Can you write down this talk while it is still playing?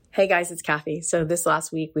Hey guys, it's Cathy. So this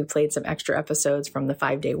last week we played some extra episodes from the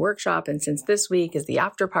 5-day workshop. And since this week is the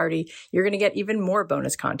after party, you're going to get even more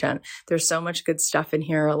bonus content. There's so much good stuff in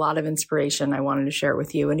here, a lot of inspiration I wanted to share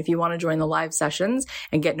with you. And if you want to join the live sessions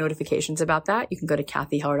and get notifications about that, you can go to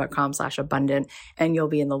cathyheller.com/abundant and you'll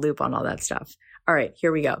be in the loop on all that stuff. All right,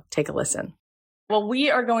 here we go. Take a listen. Well,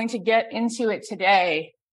 we are going to get into it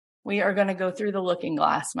today. We are going to go through the looking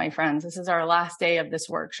glass, my friends. This is our last day of this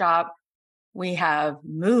workshop. We have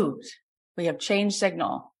moved, we have changed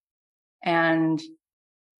signal, and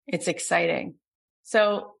it's exciting.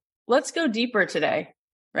 So let's go deeper today,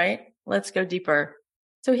 right? Let's go deeper.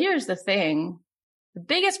 So here's the thing. The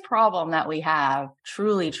biggest problem that we have,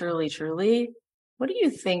 truly, what do you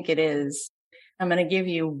think it is? I'm going to give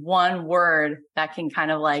you one word that can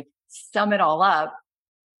kind of like sum it all up.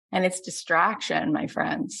 And it's distraction, my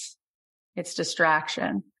friends. It's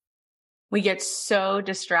distraction. We get so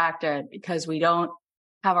distracted because we don't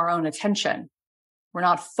have our own attention. We're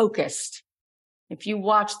not focused. If you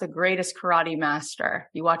watch the greatest karate master,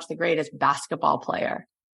 you watch the greatest basketball player,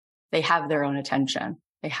 they have their own attention.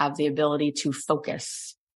 They have the ability to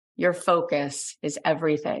focus. Your focus is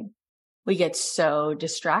everything. We get so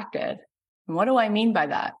distracted. And what do I mean by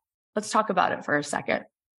that? Let's talk about it for a second.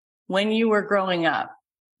 When you were growing up,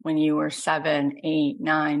 when you were 7, 8,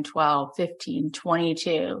 9, 12, 15,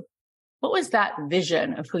 22, what was that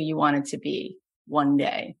vision of who you wanted to be one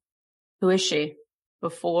day? Who is she?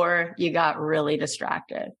 Before you got really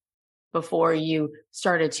distracted, before you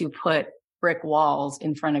started to put brick walls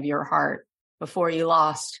in front of your heart, before you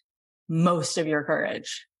lost most of your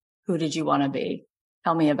courage, who did you want to be?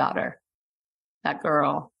 Tell me about her. That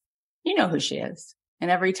girl, you know who she is.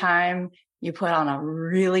 And every time you put on a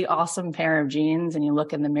really awesome pair of jeans and you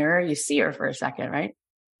look in the mirror, you see her for a second, right?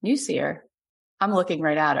 You see her. I'm looking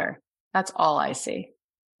right at her. That's all I see.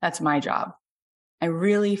 That's my job. I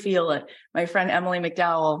really feel it. My friend Emily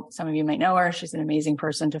McDowell, some of you might know her. She's an amazing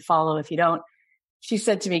person to follow if you don't. She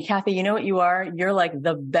said to me, Cathy, you know what you are? You're like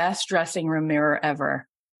the best dressing room mirror ever.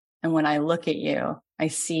 And when I look at you, I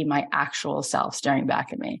see my actual self staring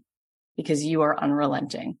back at me because you are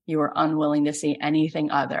unrelenting. You are unwilling to see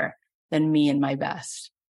anything other than me and my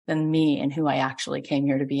best, than me and who I actually came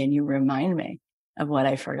here to be. And you remind me of what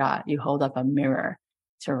I forgot. You hold up a mirror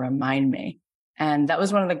to remind me. And that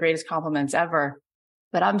was one of the greatest compliments ever.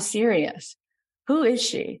 But I'm serious. Who is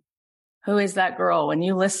she? Who is that girl? When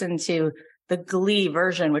you listen to the Glee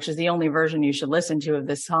version, which is the only version you should listen to of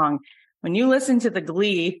this song, when you listen to the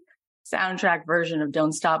Glee soundtrack version of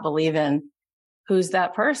Don't Stop Believin', who's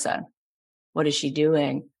that person? What is she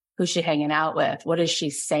doing? Who's she hanging out with? What is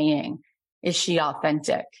she saying? Is she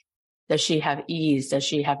authentic? Does she have ease? Does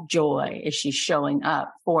she have joy? Is she showing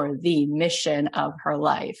up for the mission of her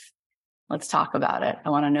life? Let's talk about it. I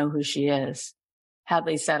want to know who she is.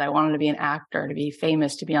 Hadley said, I wanted to be an actor, to be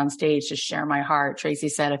famous, to be on stage, to share my heart. Tracy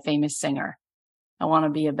said, a famous singer. I want to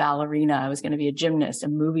be a ballerina. I was going to be a gymnast, a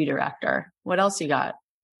movie director. What else you got?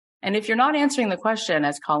 And if you're not answering the question,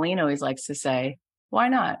 as Colleen always likes to say, why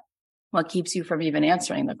not? What keeps you from even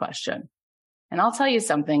answering the question? And I'll tell you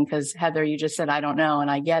something, because Heather, you just said, I don't know. And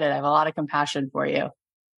I get it. I have a lot of compassion for you.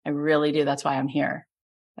 I really do. That's why I'm here.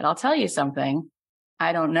 But I'll tell you something.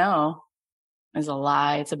 I don't know is a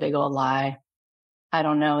lie. It's a big old lie. I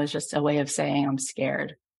don't know is just a way of saying I'm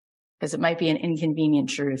scared, because it might be an inconvenient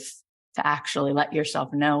truth to actually let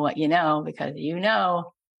yourself know what you know, because you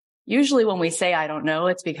know, usually when we say I don't know,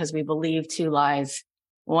 it's because we believe two lies.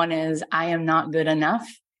 One is I am not good enough.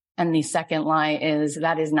 And the second lie is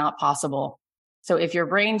that is not possible. So if your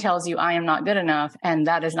brain tells you I am not good enough and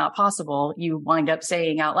that is not possible, you wind up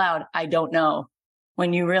saying out loud, I don't know,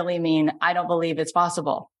 when you really mean, I don't believe it's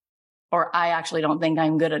possible, or I actually don't think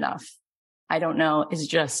I'm good enough. I don't know is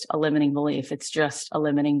just a limiting belief. It's just a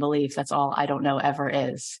limiting belief. That's all I don't know ever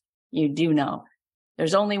is. You do know.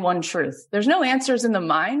 There's only one truth. There's no answers in the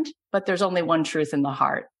mind, but there's only one truth in the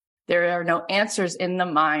heart. There are no answers in the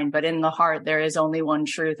mind, but in the heart, there is only one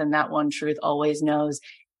truth, and that one truth always knows.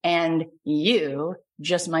 And you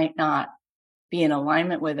just might not be in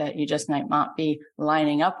alignment with it. You just might not be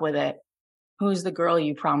lining up with it. Who's the girl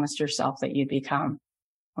you promised yourself that you'd become?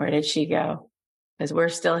 Where did she go? Because we're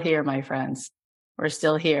still here, my friends. We're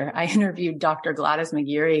still here. I interviewed Dr. Gladys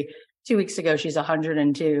McGeary 2 weeks ago. She's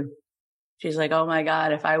 102. She's like, oh my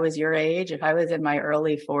God, if I was your age, if I was in my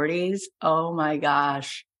early 40s, oh my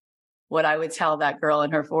gosh, what I would tell that girl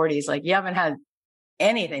in her 40s, like, you haven't had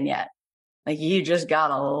anything yet. Like, you just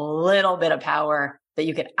got a little bit of power that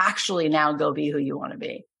you could actually now go be who you want to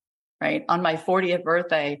be, right? On my 40th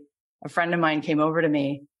birthday, a friend of mine came over to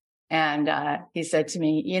me and he said to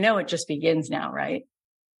me, you know, it just begins now, right?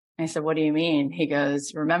 I said, what do you mean? He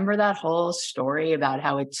goes, remember that whole story about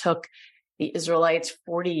how it took the Israelites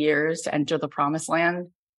 40 years to enter the promised land?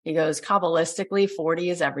 He goes, Kabbalistically, 40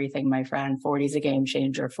 is everything, my friend. 40 is a game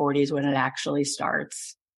changer. 40 is when it actually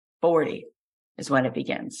starts. 40 is when it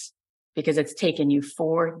begins, because it's taken you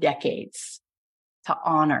 4 decades to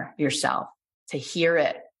honor yourself, to hear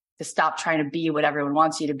it, to stop trying to be what everyone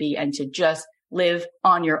wants you to be, and to just live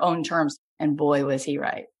on your own terms. And boy, was he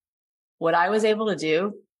right. What I was able to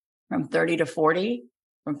do from 30 to 40,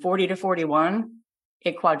 from 40 to 41,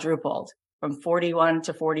 it quadrupled. From 41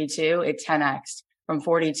 to 42, it 10x'd. From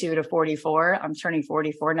 42 to 44, I'm turning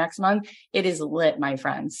 44 next month. It is lit, my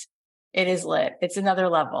friends. It is lit. It's another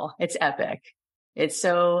level. It's epic. It's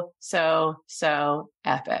so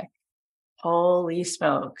epic. Holy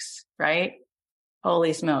smokes, right?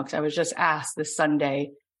 Holy smokes. I was just asked this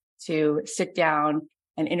Sunday to sit down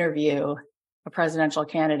and interview a presidential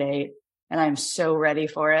candidate, and I'm so ready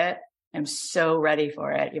for it. I'm so ready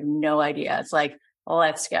for it. You have no idea. It's like,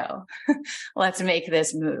 let's go. Let's make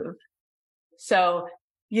this move. So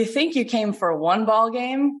you think you came for one ball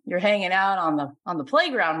game? You're hanging out on the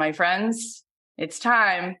playground, my friends. It's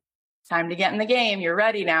time to get in the game. You're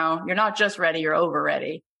ready now. You're not just ready. You're over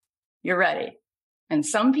ready. You're ready. And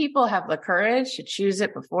some people have the courage to choose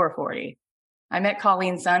it before 40. I met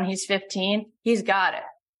Colleen's son. He's 15. He's got it.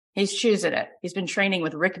 He's choosing it. He's been training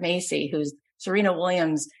with Rick Macy, who's Serena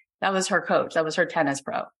Williams. That was her coach. That was her tennis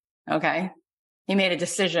pro. Okay. He made a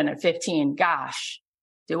decision at 15. Gosh,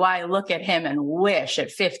 do I look at him and wish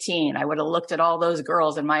at 15 I would have looked at all those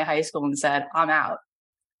girls in my high school and said, I'm out.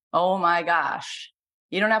 Oh my gosh.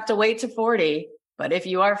 You don't have to wait to 40. But if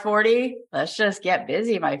you are 40, let's just get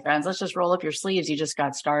busy, my friends. Let's just roll up your sleeves. You just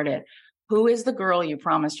got started. Who is the girl you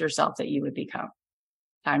promised yourself that you would become?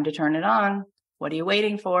 Time to turn it on. What are you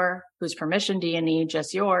waiting for? Whose permission do you need?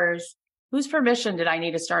 Just yours. Whose permission did I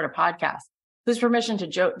need to start a podcast? Whose permission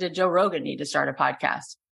did Joe Rogan need to start a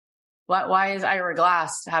podcast? Why is Ira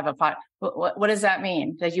Glass have a pod? What does that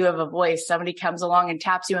mean? That you have a voice, somebody comes along and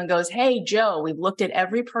taps you and goes, hey, Joe, we've looked at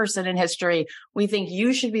every person in history. We think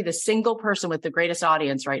you should be the single person with the greatest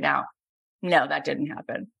audience right now. No, that didn't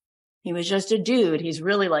happen. He was just a dude. He's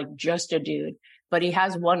really like just a dude, but he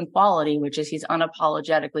has one quality, which is he's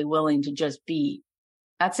unapologetically willing to just be.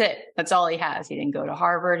 That's it. That's all he has. He didn't go to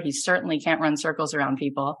Harvard. He certainly can't run circles around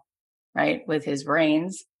people, right? With his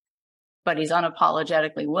brains, but he's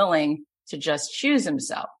unapologetically willing to just choose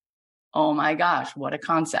himself. Oh my gosh, what a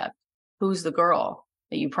concept. Who's the girl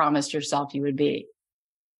that you promised yourself you would be?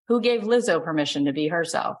 Who gave Lizzo permission to be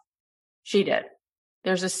herself? She did.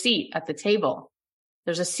 There's a seat at the table.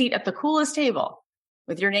 There's a seat at the coolest table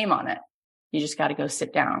with your name on it. You just got to go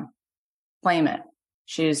sit down, claim it,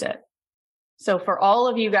 choose it. So for all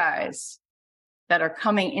of you guys that are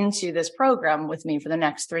coming into this program with me for the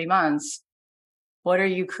next 3 months, what are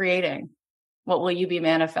you creating? What will you be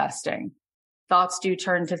manifesting? Thoughts do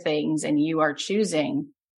turn to things, and you are choosing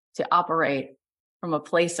to operate from a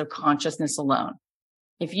place of consciousness alone.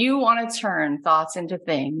 If you want to turn thoughts into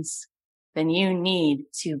things, then you need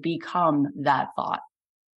to become that thought,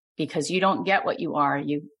 because you don't get what you are.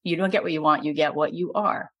 You don't get what you want. You get what you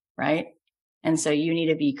are, right? And so you need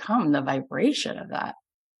to become the vibration of that.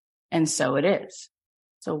 And so it is.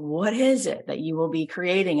 So what is it that you will be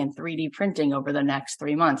creating in 3D printing over the next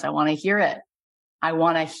 3 months? I want to hear it. I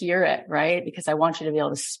want to hear it, right? Because I want you to be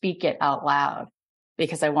able to speak it out loud,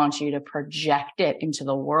 because I want you to project it into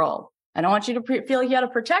the world. I don't want you to feel like you got to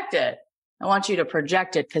protect it. I want you to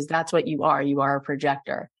project it, because that's what you are. You are a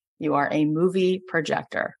projector. You are a movie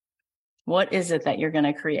projector. What is it that you're going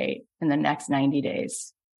to create in the next 90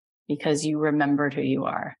 days? Because you remembered who you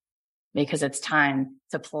are, because it's time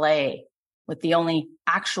to play with the only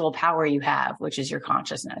actual power you have, which is your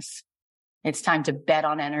consciousness. It's time to bet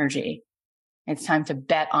on energy. It's time to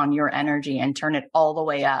bet on your energy and turn it all the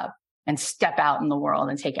way up and step out in the world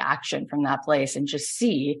and take action from that place and just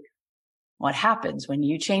see what happens. When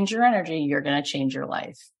you change your energy, you're going to change your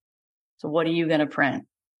life. So what are you going to print?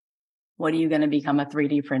 What are you going to become a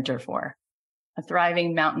 3D printer for? A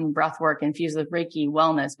thriving mountain breathwork infused with Reiki,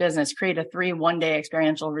 wellness, business, create a 3 one-day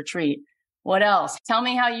experiential retreat. What else? Tell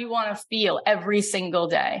me how you want to feel every single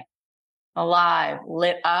day. Alive,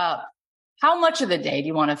 lit up. How much of the day do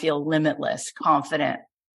you want to feel limitless, confident?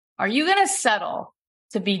 Are you going to settle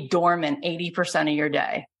to be dormant 80% of your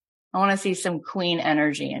day? I want to see some queen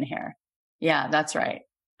energy in here. Yeah, that's right.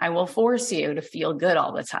 I will force you to feel good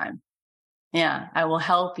all the time. Yeah, I will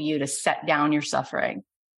help you to set down your suffering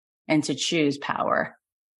and to choose power.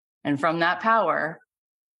 And from that power,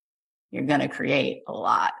 you're going to create a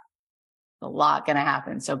lot going to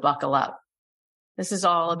happen. So buckle up. This is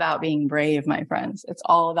all about being brave, my friends. It's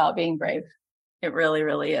all about being brave. It really,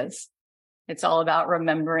 really is. It's all about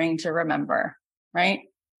remembering to remember, right?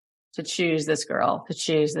 To choose this girl, to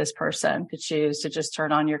choose this person, to choose to just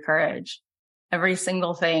turn on your courage. Every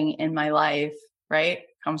single thing in my life, right,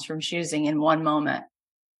 comes from choosing in one moment,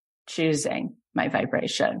 choosing my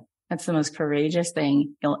vibration. That's the most courageous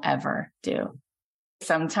thing you'll ever do.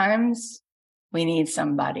 Sometimes we need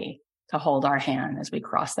somebody to hold our hand as we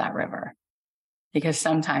cross that river, because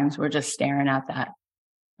sometimes we're just staring at that.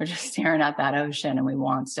 We're just staring at that ocean and we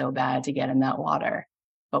want so bad to get in that water.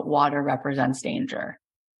 But water represents danger,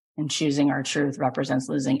 and choosing our truth represents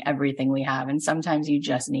losing everything we have. And sometimes you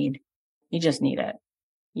just need it.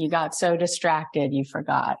 You got so distracted, you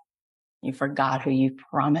forgot who you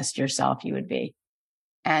promised yourself you would be.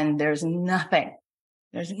 And there's nothing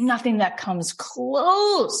that comes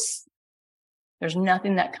close. There's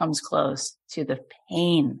nothing that comes close to the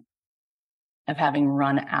pain of having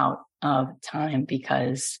run out of time,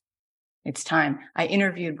 because it's time. I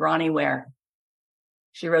interviewed Bronnie Ware.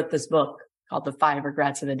 She wrote this book called The 5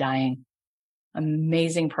 Regrets of the Dying.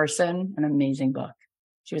 Amazing person, an amazing book.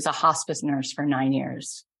 She was a hospice nurse for 9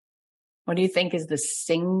 years. What do you think is the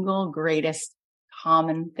single greatest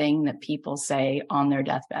common thing that people say on their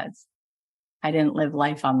deathbeds? I didn't live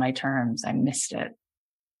life on my terms. I missed it.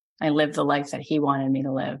 I lived the life that he wanted me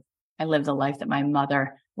to live. I lived the life that my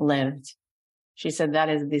mother lived. She said that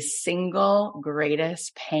is the single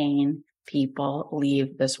greatest pain people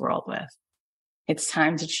leave this world with. It's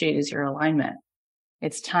time to choose your alignment.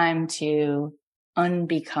 It's time to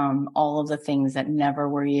unbecome all of the things that never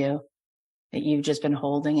were you, that you've just been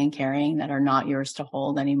holding and carrying that are not yours to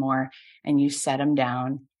hold anymore. And you set them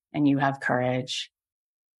down and you have courage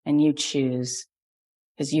and you choose,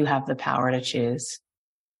 because you have the power to choose.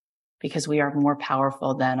 Because we are more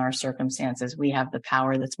powerful than our circumstances. We have the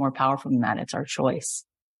power that's more powerful than that. It's our choice.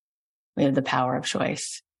 We have the power of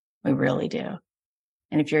choice. We really do.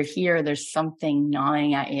 And if you're here, there's something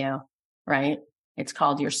gnawing at you, right? It's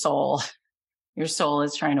called your soul. Your soul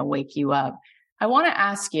is trying to wake you up. I want to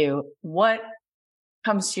ask you, what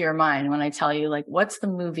comes to your mind when I tell you, like, what's the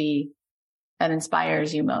movie that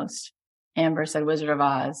inspires you most? Amber said Wizard of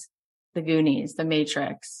Oz, The Goonies, The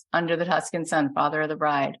Matrix, Under the Tuscan Sun, Father of the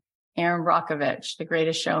Bride, Aaron Brockovich, The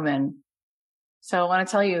Greatest Showman. So I want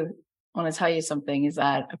to tell you something, is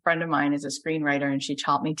that a friend of mine is a screenwriter and she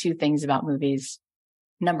taught me 2 things about movies.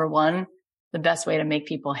 Number 1, the best way to make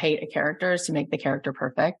people hate a character is to make the character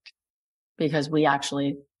perfect, because we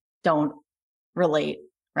actually don't relate,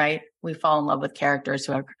 right? We fall in love with characters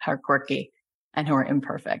who are quirky and who are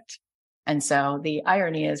imperfect. And so the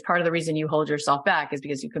irony is, part of the reason you hold yourself back is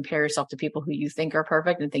because you compare yourself to people who you think are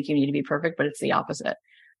perfect and think you need to be perfect, but it's the opposite.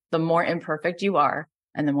 The more imperfect you are,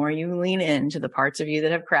 and the more you lean into the parts of you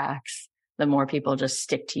that have cracks, the more people just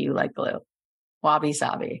stick to you like glue. Wabi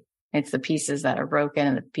sabi. It's the pieces that are broken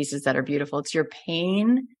and the pieces that are beautiful. It's your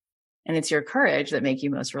pain and it's your courage that make you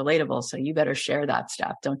most relatable. So you better share that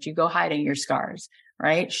stuff. Don't you go hiding your scars,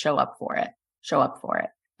 right? Show up for it. Show up for it.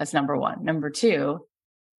 That's number 1. Number 2,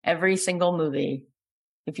 every single movie,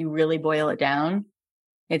 if you really boil it down,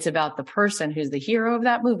 it's about the person who's the hero of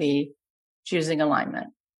that movie choosing alignment.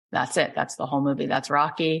 That's it. That's the whole movie. That's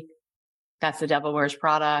Rocky. That's The Devil Wears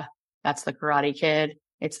Prada. That's The Karate Kid.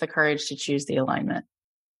 It's the courage to choose the alignment.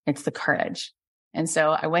 It's the courage. And so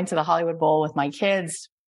I went to the Hollywood Bowl with my kids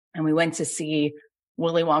and we went to see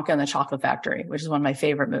Willy Wonka and the Chocolate Factory, which is one of my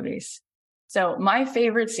favorite movies. So my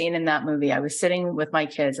favorite scene in that movie, I was sitting with my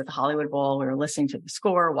kids at the Hollywood Bowl. We were listening to the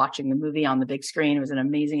score, watching the movie on the big screen. It was an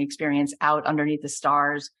amazing experience out underneath the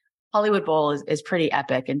stars. Hollywood Bowl is pretty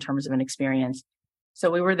epic in terms of an experience. So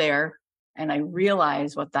we were there and I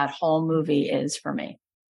realized what that whole movie is for me.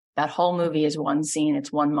 That whole movie is one scene.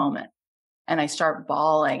 It's one moment. And I start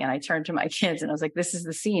bawling and I turned to my kids and I was like, this is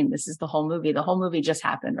the scene. This is the whole movie. The whole movie just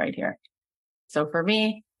happened right here. So for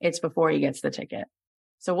me, it's before he gets the ticket.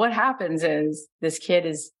 So what happens is this kid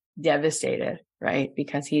is devastated, right?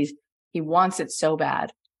 Because he wants it so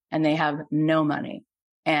bad and they have no money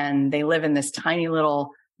and they live in this tiny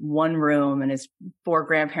little one room and his 4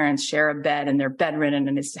 grandparents share a bed and they're bedridden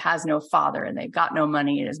and has no father and they've got no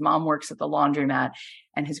money and his mom works at the laundromat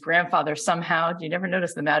and his grandfather somehow, do you never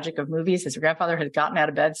notice the magic of movies? His grandfather has gotten out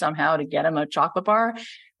of bed somehow to get him a chocolate bar,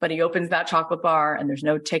 but he opens that chocolate bar and there's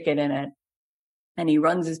no ticket in it and he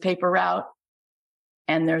runs his paper route.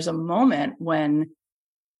 And there's a moment when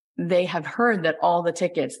they have heard that all the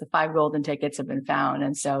tickets, the 5 golden tickets have been found.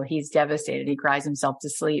 And so he's devastated. He cries himself to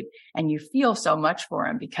sleep and you feel so much for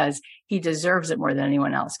him because he deserves it more than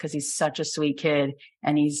anyone else because he's such a sweet kid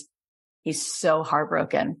and he's so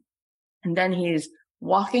heartbroken. And then he's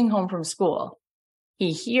walking home from school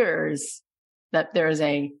he hears that there's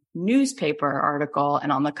a newspaper article,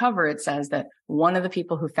 and on the cover it says that one of the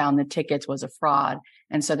people who found the tickets was a fraud,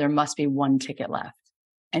 and so there must be one ticket left.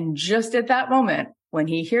 And just at that moment, when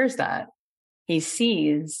he hears that, he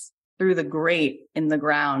sees through the grate in the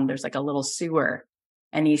ground, there's like a little sewer,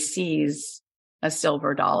 and he sees a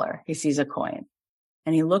silver dollar. He sees a coin,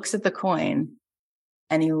 and he looks at the coin,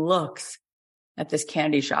 and he looks at this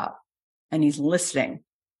candy shop, and he's listening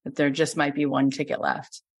that there just might be one ticket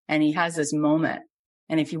left. And he has this moment.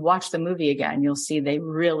 And if you watch the movie again, you'll see they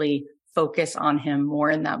really focus on him more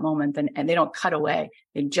in that moment and they don't cut away.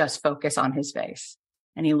 They just focus on his face.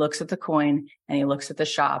 And he looks at the coin and he looks at the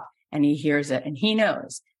shop and he hears it. And he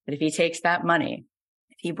knows that if he takes that money,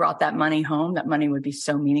 if he brought that money home, that money would be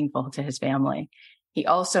so meaningful to his family. He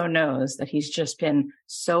also knows that he's just been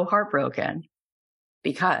so heartbroken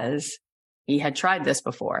because he had tried this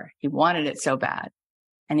before. He wanted it so bad.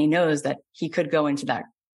 And he knows that he could go into that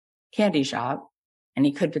candy shop and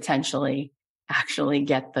he could potentially actually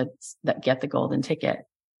get the golden ticket.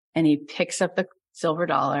 And he picks up the silver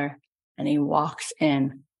dollar and he walks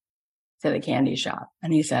in to the candy shop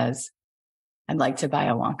and he says, "I'd like to buy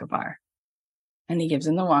a Wonka bar." And he gives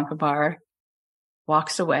him the Wonka bar,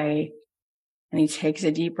 walks away, and he takes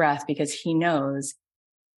a deep breath because he knows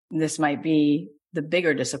this might be the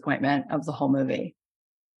bigger disappointment of the whole movie.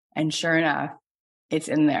 And sure enough, it's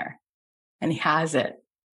in there and he has it.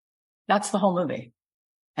 That's the whole movie.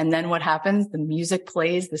 And then what happens? The music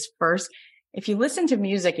plays this first. If you listen to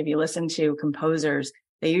music, if you listen to composers,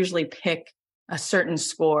 they usually pick a certain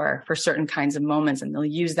score for certain kinds of moments, and they'll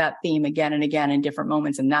use that theme again and again in different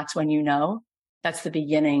moments. And that's when you know that's the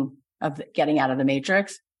beginning of getting out of the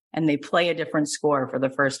matrix. And they play a different score for the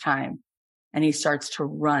first time. And he starts to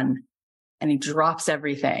run and he drops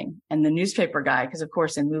everything. And the newspaper guy, because of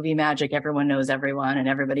course in movie magic, everyone knows everyone and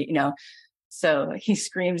everybody, so he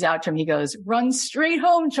screams out to him. He goes, "Run straight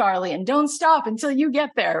home, Charlie, and don't stop until you get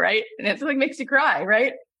there." Right. And it's like makes you cry.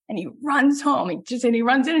 Right. And he runs home. He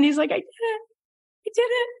runs in and he's like, "I did it. I did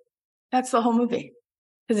it." That's the whole movie,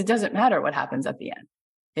 because it doesn't matter what happens at the end.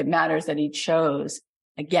 It matters that he chose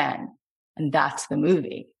again. And that's the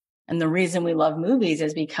movie. And the reason we love movies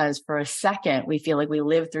is because for a second, we feel like we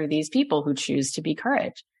live through these people who choose to be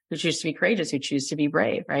courageous, who choose to be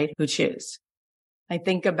brave, right? Who choose. I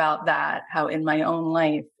think about that, how in my own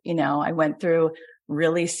life, I went through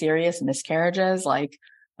really serious miscarriages, like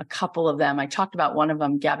a couple of them. I talked about one of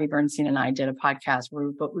them. Gabby Bernstein and I did a podcast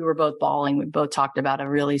where we were both bawling. We both talked about a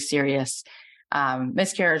really serious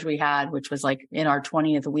miscarriage we had, which was like in our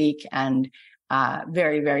 20th week, and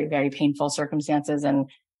very, very, very painful circumstances. And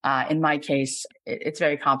in my case, it's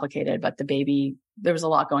very complicated, but the baby, there was a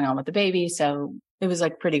lot going on with the baby. So it was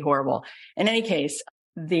like pretty horrible. In any case,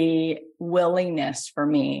 the willingness for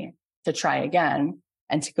me to try again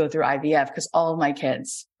and to go through IVF, because all of my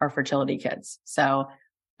kids are fertility kids. So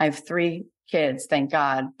I have 3 kids, thank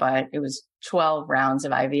God, but it was 12 rounds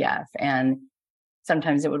of IVF, and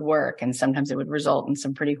sometimes it would work and sometimes it would result in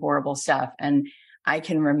some pretty horrible stuff. And I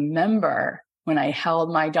can remember when I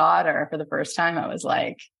held my daughter for the first time, I was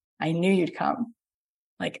like, I knew you'd come.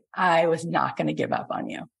 Like, I was not going to give up on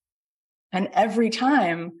you. And every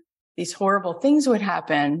time these horrible things would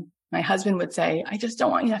happen, my husband would say, "I just don't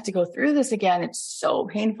want you to have to go through this again. It's so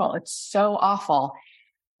painful. It's so awful."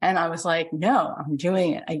 And I was like, no, I'm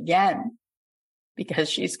doing it again because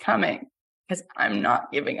she's coming, because I'm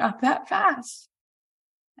not giving up that fast.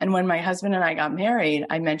 And when my husband and I got married,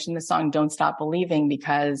 I mentioned the song "Don't Stop Believing"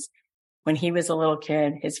 because when he was a little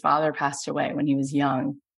kid, his father passed away when he was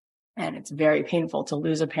young. And it's very painful to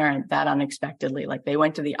lose a parent that unexpectedly. Like, they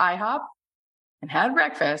went to the IHOP and had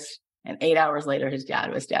breakfast, and 8 hours later, his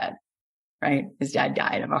dad was dead, right? His dad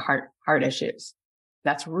died of heart issues.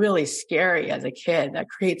 That's really scary as a kid. That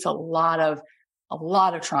creates a lot of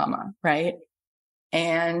trauma, right?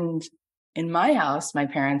 And in my house, my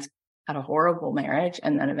parents had a horrible marriage,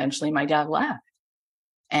 and then eventually my dad left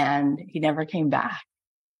and he never came back.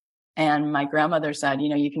 And my grandmother said,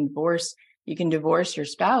 you can divorce your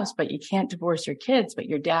spouse, but you can't divorce your kids. But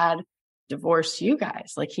your dad divorced you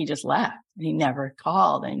guys. Like, he just left and he never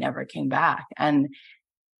called and he never came back. And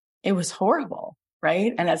it was horrible,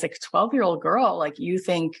 right? And as a 12-year-old girl, like, you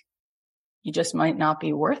think you just might not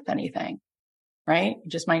be worth anything, right? You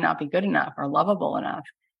just might not be good enough or lovable enough.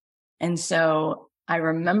 And so I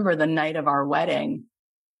remember the night of our wedding,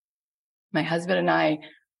 my husband and I,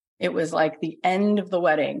 it was like the end of the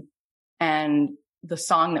wedding, and the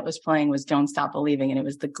song that was playing was "Don't Stop Believing." And it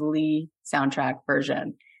was the Glee soundtrack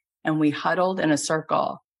version. And we huddled in a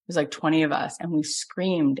circle. It was like 20 of us. And we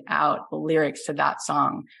screamed out the lyrics to that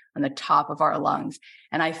song on the top of our lungs.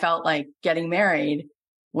 And I felt like getting married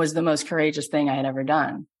was the most courageous thing I had ever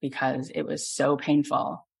done because it was so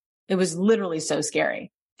painful. It was literally so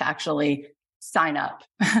scary to actually sign up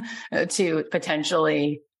to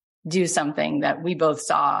potentially do something that we both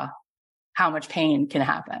saw how much pain can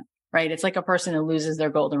happen, right? It's like a person who loses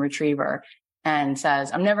their golden retriever and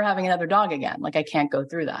says, I'm never having another dog again. Like, I can't go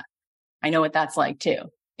through that. I know what that's like too.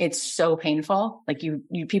 It's so painful. Like you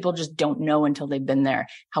people just don't know until they've been there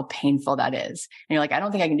how painful that is. And you're like, I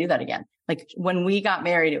don't think I can do that again. Like when we got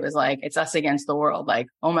married, it was like, it's us against the world. Like,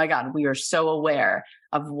 oh my God, we are so aware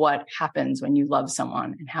of what happens when you love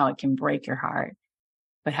someone and how it can break your heart,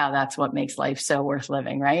 but how that's what makes life so worth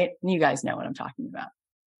living, right? And you guys know what I'm talking about.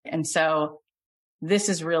 And so this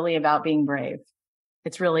is really about being brave.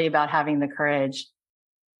 It's really about having the courage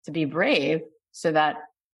to be brave so that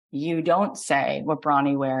you don't say what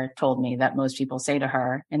Bronnie Ware told me that most people say to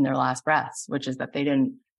her in their last breaths, which is that they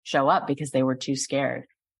didn't show up because they were too scared.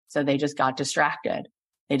 So they just got distracted.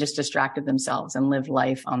 They just distracted themselves and lived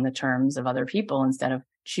life on the terms of other people instead of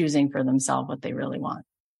choosing for themselves what they really want.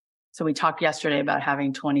 So we talked yesterday about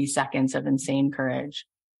having 20 seconds of insane courage.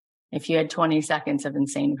 If you had 20 seconds of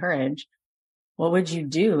insane courage, what would you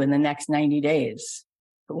do in the next 90 days?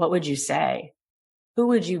 What would you say? Who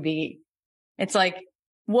would you be? It's like,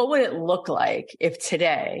 what would it look like if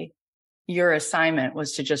today your assignment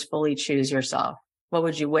was to just fully choose yourself? What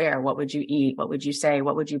would you wear? What would you eat? What would you say?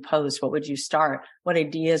 What would you post? What would you start? What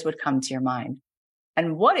ideas would come to your mind?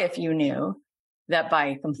 And what if you knew that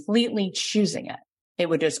by completely choosing it, it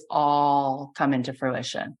would just all come into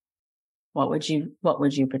fruition? What would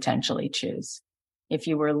you potentially choose if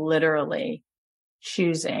you were literally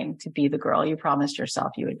choosing to be the girl you promised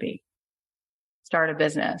yourself you would be? Start a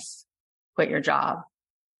business, quit your job,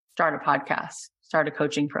 start a podcast, start a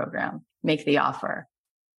coaching program, make the offer.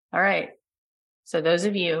 All right. So those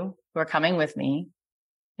of you who are coming with me,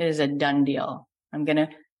 it is a done deal. I'm going to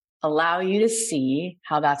allow you to see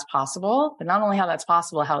how that's possible, but not only how that's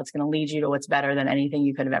possible, how it's going to lead you to what's better than anything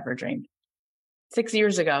you could have ever dreamed. 6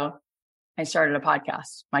 years ago, I started a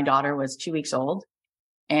podcast. My daughter was 2 weeks old.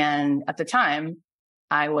 And at the time,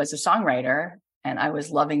 I was a songwriter and I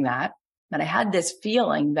was loving that. But I had this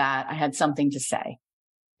feeling that I had something to say.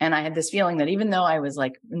 And I had this feeling that even though I was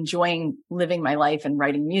like enjoying living my life and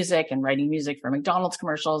writing music for McDonald's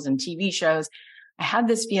commercials and TV shows, I had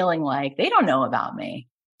this feeling like they don't know about me.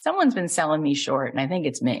 Someone's been selling me short and I think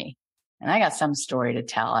it's me. And I got some story to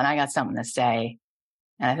tell and I got something to say.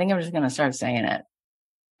 And I think I'm just going to start saying it.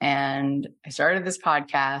 And I started this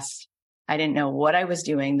podcast. I didn't know what I was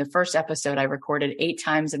doing. The first episode I recorded 8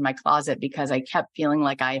 times in my closet because I kept feeling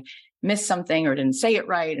like I missed something or didn't say it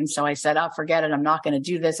right. And so I said, oh, forget it. I'm not going to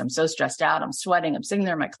do this. I'm so stressed out. I'm sweating. I'm sitting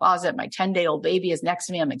there in my closet. My 10-day-old baby is next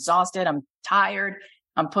to me. I'm exhausted. I'm tired.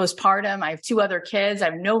 I'm postpartum. I have 2 other kids. I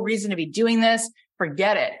have no reason to be doing this.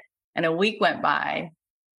 Forget it. And a week went by.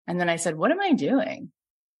 And then I said, what am I doing?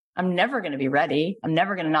 I'm never going to be ready. I'm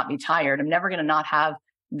never going to not be tired. I'm never going to not have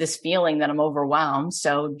this feeling that I'm overwhelmed.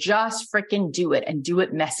 So just freaking do it and do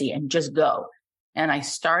it messy and just go. And I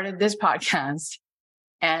started this podcast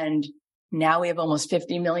and now we have almost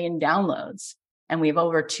 50 million downloads and we have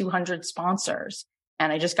over 200 sponsors.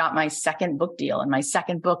 And I just got my second book deal. And my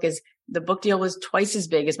second book the book deal was twice as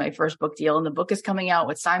big as my first book deal. And the book is coming out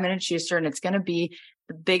with Simon & Schuster and it's going to be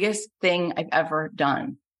the biggest thing I've ever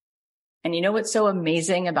done. And you know what's so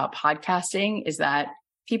amazing about podcasting is that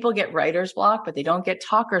people get writer's block, but they don't get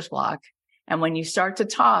talker's block. And when you start to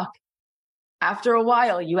talk, after a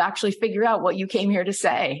while, you actually figure out what you came here to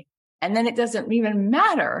say. And then it doesn't even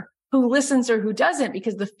matter who listens or who doesn't,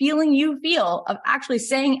 because the feeling you feel of actually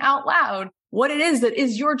saying out loud what it is that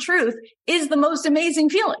is your truth is the most amazing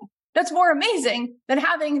feeling. That's more amazing than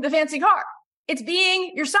having the fancy car. It's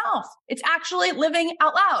being yourself. It's actually living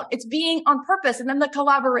out loud. It's being on purpose. And then the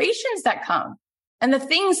collaborations that come and the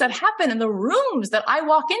things that happen in the rooms that I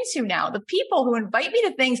walk into now, the people who invite me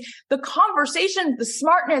to things, the conversations, the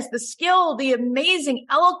smartness, the skill, the amazing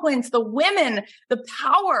eloquence, the women, the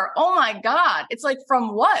power. Oh my God. It's like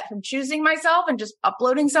from what? From choosing myself and just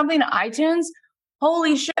uploading something to iTunes?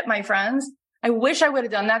 Holy shit, my friends. I wish I would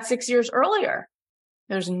have done that 6 years earlier.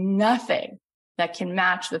 There's nothing that can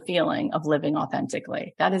match the feeling of living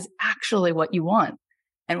authentically. That is actually what you want.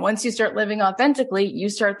 And once you start living authentically, you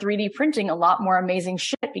start 3D printing a lot more amazing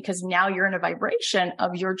shit because now you're in a vibration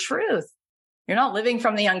of your truth. You're not living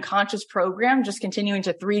from the unconscious program, just continuing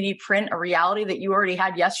to 3D print a reality that you already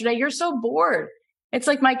had yesterday. You're so bored. It's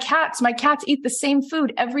like my cats. My cats eat the same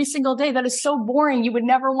food every single day. That is so boring. You would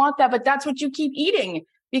never want that, but that's what you keep eating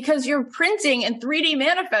because you're printing and 3D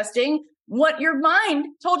manifesting what your mind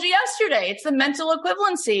told you yesterday. It's the mental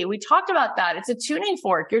equivalency. We talked about that. It's a tuning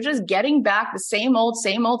fork. You're just getting back the same old,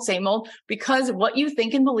 because what you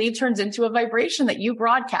think and believe turns into a vibration that you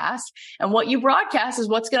broadcast. And what you broadcast is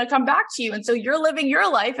what's going to come back to you. And so you're living your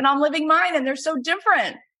life and I'm living mine, and they're so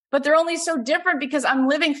different. But they're only so different because I'm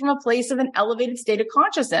living from a place of an elevated state of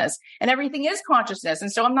consciousness, and everything is consciousness.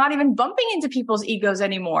 And so I'm not even bumping into people's egos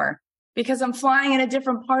anymore because I'm flying in a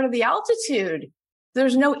different part of the altitude.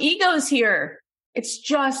 There's no egos here. It's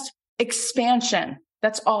just expansion.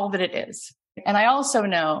 That's all that it is. And I also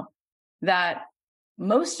know that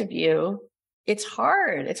most of you, it's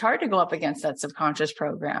hard. It's hard to go up against that subconscious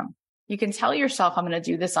program. You can tell yourself, I'm going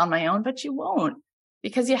to do this on my own, but you won't,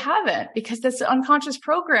 because you haven't, because this unconscious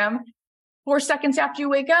program, 4 seconds after you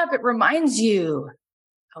wake up, it reminds you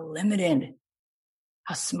how limited,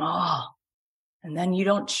 how small. And then you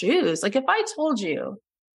don't choose. Like if I told you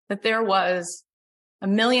that there was $1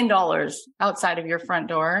 million outside of your front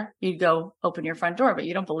door, you'd go open your front door, but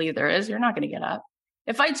you don't believe there is. You're not going to get up.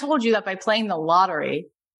 If I told you that by playing the lottery,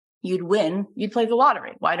 you'd win, you'd play the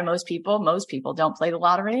lottery. Why do most people? Most people don't play the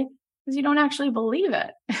lottery because you don't actually believe it,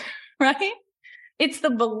 right? It's the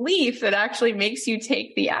belief that actually makes you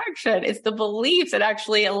take the action. It's the belief that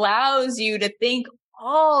actually allows you to think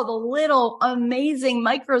all the little amazing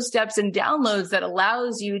micro steps and downloads that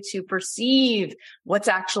allows you to perceive what's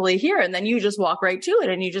actually here. And then you just walk right to it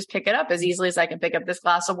and you just pick it up as easily as I can pick up this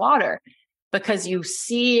glass of water, because you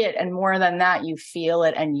see it. And more than that, you feel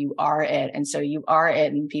it and you are it. And so you are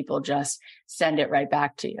it, and people just send it right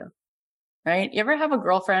back to you, right? You ever have a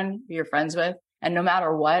girlfriend you're friends with, and no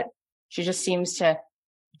matter what, she just seems to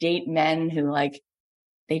date men who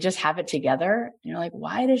they just have it together. And you're like,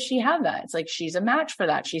 why does she have that? It's like, she's a match for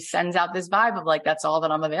that. She sends out this vibe of that's all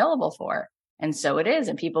that I'm available for. And so it is.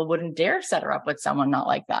 And people wouldn't dare set her up with someone not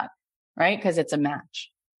like that, right? Because it's a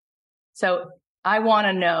match. So I want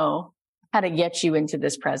to know how to get you into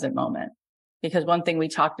this present moment, because one thing we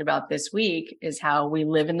talked about this week is how we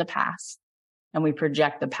live in the past and we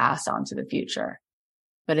project the past onto the future.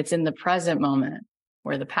 But it's in the present moment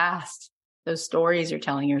where the past, those stories you're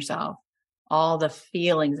telling yourself, all the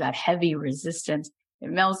feelings, that heavy resistance, it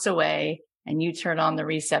melts away, and you turn on the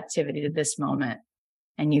receptivity to this moment,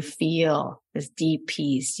 and you feel this deep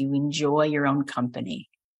peace. You enjoy your own company.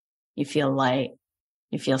 You feel light.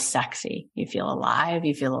 You feel sexy. You feel alive.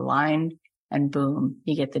 You feel aligned, and boom,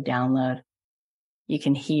 you get the download. You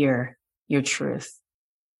can hear your truth.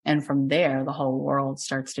 And from there, the whole world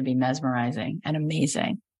starts to be mesmerizing and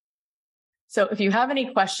amazing. So if you have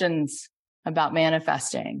any questions about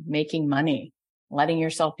manifesting, making money, letting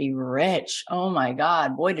yourself be rich. Oh my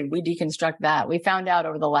God, boy, did we deconstruct that. We found out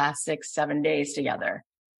over the last 6-7 days together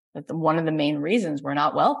that one of the main reasons we're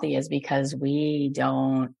not wealthy is because we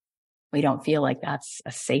don't feel like that's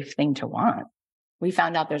a safe thing to want. We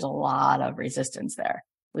found out there's a lot of resistance there.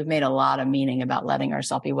 We've made a lot of meaning about letting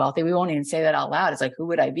ourselves be wealthy. We won't even say that out loud. It's like, who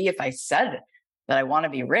would I be if I said that I want to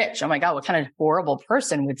be rich? Oh my God, what kind of horrible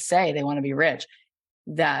person would say they want to be rich?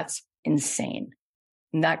 That's insane.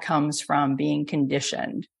 And that comes from being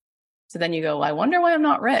conditioned. So then you go, well, I wonder why I'm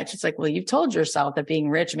not rich. It's like, well, you've told yourself that being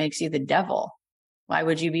rich makes you the devil. Why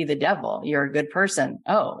would you be the devil? You're a good person.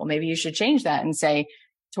 Oh, well, maybe you should change that and say,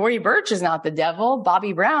 Tory Burch is not the devil.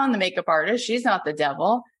 Bobby Brown, the makeup artist, she's not the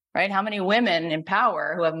devil, right? How many women in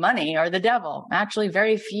power who have money are the devil? Actually,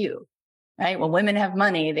 very few, right? When women have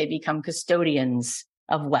money, they become custodians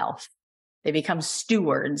of wealth. They become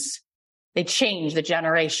stewards. They change the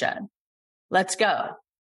generation. Let's go.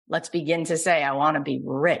 Let's begin to say, I want to be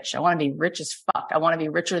rich. I want to be rich as fuck. I want to be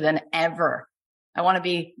richer than ever. I want to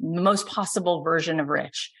be the most possible version of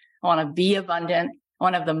rich. I want to be abundant. I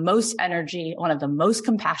want to have the most energy. I want to have the most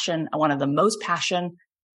compassion. I want to have the most passion.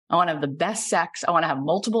 I want to have the best sex. I want to have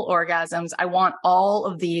multiple orgasms. I want all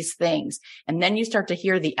of these things. And then you start to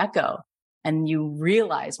hear the echo and you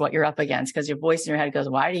realize what you're up against, because your voice in your head goes,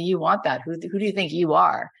 why do you want that? Who do you think you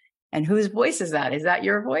are? And whose voice is that? Is that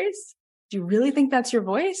your voice? Do you really think that's your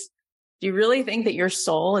voice? Do you really think that your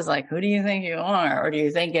soul is like, who do you think you are? Or do you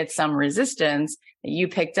think it's some resistance that you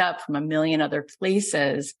picked up from a million other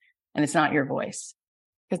places and it's not your voice?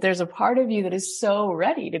 Because there's a part of you that is so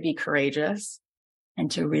ready to be courageous and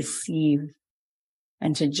to receive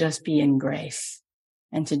and to just be in grace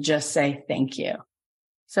and to just say thank you.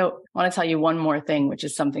 So I want to tell you one more thing, which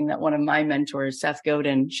is something that one of my mentors, Seth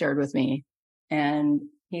Godin, shared with me. And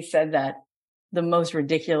he said that the most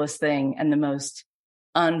ridiculous thing and the most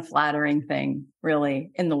unflattering thing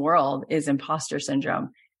really in the world is imposter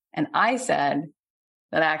syndrome. And I said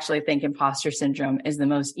that I actually think imposter syndrome is the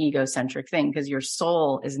most egocentric thing, because your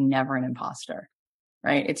soul is never an imposter.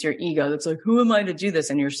 right? It's your ego that's like, who am I to do this?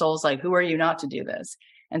 And your soul's like, who are you not to do this?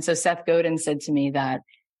 And so Seth Godin said to me that,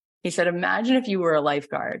 he said, imagine if you were a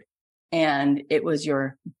lifeguard and it was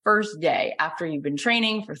your first day after you've been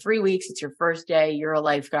training for 3 weeks. It's your first day. You're a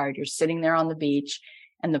lifeguard. You're sitting there on the beach,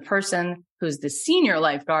 and the person who's the senior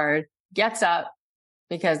lifeguard gets up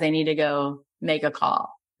because they need to go make a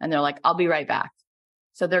call. And they're like, I'll be right back.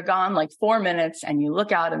 So they're gone like 4 minutes, and you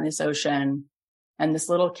look out in this ocean and this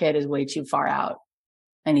little kid is way too far out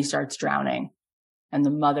and he starts drowning, and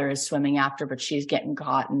the mother is swimming after, but she's getting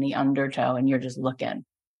caught in the undertow, and you're just looking.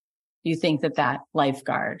 You think that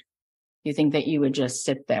lifeguard, you think that you would just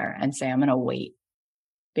sit there and say, I'm going to wait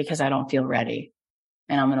because I don't feel ready.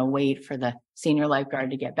 And I'm going to wait for the senior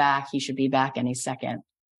lifeguard to get back. He should be back any second.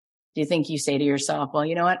 Do you think you say to yourself, well,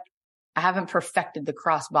 you know what? I haven't perfected the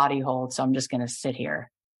cross body hold, so I'm just going to sit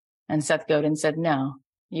here. And Seth Godin said, no,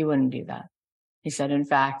 you wouldn't do that. He said, in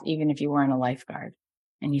fact, even if you weren't a lifeguard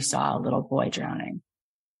and you saw a little boy drowning,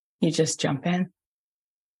 you just jump in.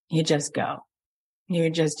 You just go. You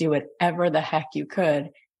would just do whatever the heck you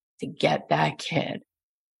could to get that kid.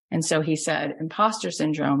 And so he said, imposter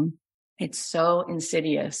syndrome, it's so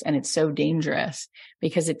insidious and it's so dangerous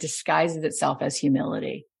because it disguises itself as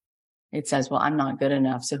humility. It says, well, I'm not good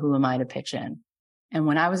enough, so who am I to pitch in? And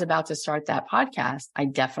when I was about to start that podcast, I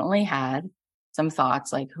definitely had some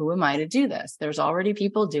thoughts like, who am I to do this? There's already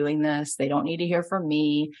people doing this. They don't need to hear from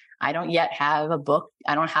me. I don't yet have a book.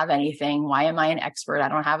 I don't have anything. Why am I an expert? I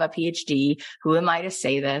don't have a PhD. Who am I to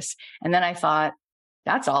say this? And then I thought,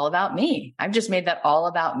 that's all about me. I've just made that all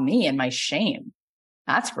about me and my shame.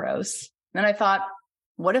 That's gross. Then I thought,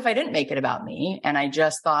 what if I didn't make it about me? And I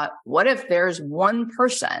just thought, what if there's one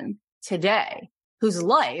person today whose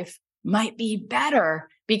life might be better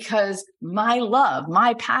because my love,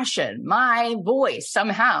 my passion, my voice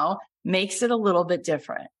somehow makes it a little bit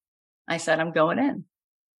different? I said, I'm going in.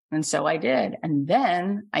 And so I did. And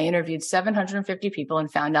then I interviewed 750 people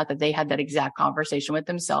and found out that they had that exact conversation with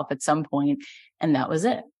themselves at some point. And that was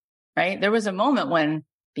it, right? There was a moment when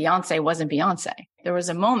Beyonce wasn't Beyonce. There was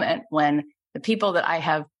a moment when the people that I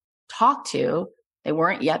have talked to, they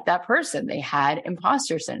weren't yet that person. They had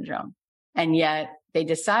imposter syndrome. And yet they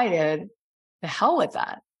decided, the hell with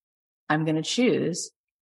that. I'm going to choose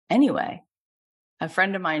anyway. A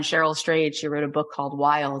friend of mine, Cheryl Strayed, she wrote a book called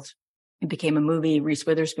Wild. It became a movie. Reese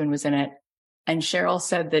Witherspoon was in it. And Cheryl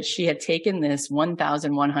said that she had taken this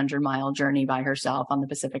 1,100 mile journey by herself on the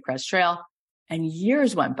Pacific Crest Trail. And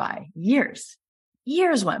years went by, years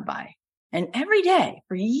went by. And every day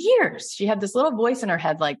for years, she had this little voice in her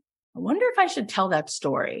head like, I wonder if I should tell that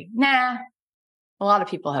story. Nah, a lot of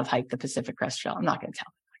people have hiked the Pacific Crest Trail. I'm not going to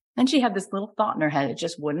tell. And she had this little thought in her head. It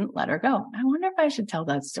just wouldn't let her go. I wonder if I should tell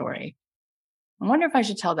that story. I wonder if I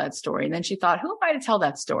should tell that story. And then she thought, who am I to tell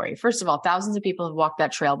that story? First of all, thousands of people have walked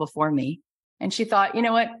that trail before me. And she thought, you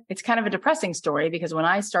know what? It's kind of a depressing story because when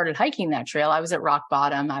I started hiking that trail, I was at rock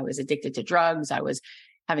bottom. I was addicted to drugs. I was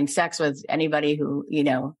having sex with anybody who,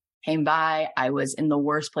 came by. I was in the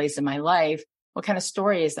worst place in my life. What kind of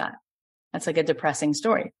story is that? That's like a depressing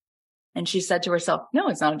story. And she said to herself, no,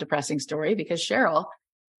 it's not a depressing story because Cheryl,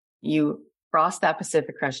 you crossed that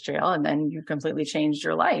Pacific Crest Trail and then you completely changed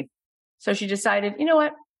your life. So she decided, you know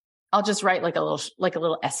what? I'll just write like a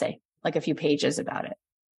little essay, like a few pages about it.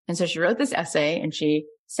 And so she wrote this essay and she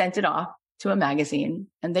sent it off to a magazine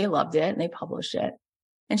and they loved it and they published it.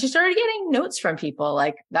 And she started getting notes from people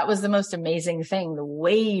like, that was the most amazing thing, the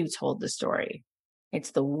way you told the story.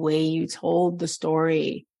 It's the way you told the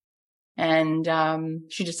story. And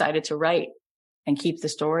she decided to write and keep the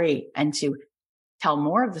story and to tell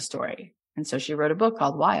more of the story. And so she wrote a book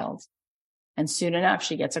called Wild. And soon enough,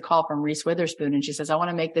 she gets a call from Reese Witherspoon and she says, I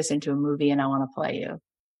want to make this into a movie and I want to play you.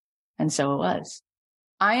 And so it was.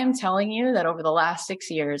 I am telling you that over the last 6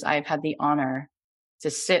 years, I've had the honor to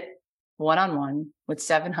sit one-on-one with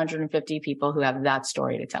 750 people who have that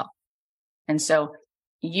story to tell. And so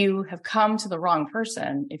you have come to the wrong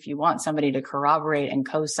person if you want somebody to corroborate and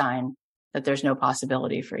co-sign that there's no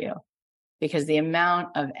possibility for you. Because the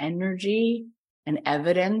amount of energy and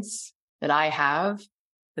evidence that I have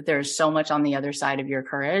that there's so much on the other side of your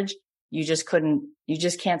courage, you just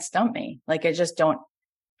can't stump me. Like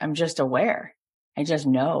I'm just aware. I just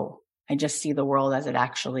know. I just see the world as it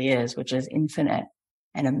actually is, which is infinite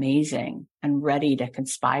and amazing and ready to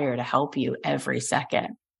conspire to help you every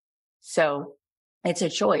second. So it's a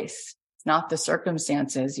choice. It's not the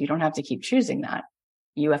circumstances. You don't have to keep choosing that.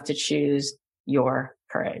 You have to choose your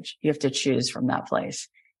courage. You have to choose from that place.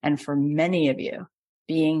 And for many of you,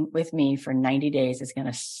 being with me for 90 days is going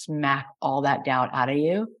to smack all that doubt out of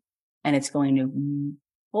you. And it's going to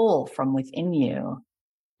pull from within you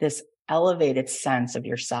this elevated sense of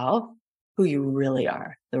yourself, who you really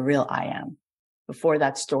are, the real I am, before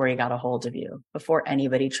that story got a hold of you, before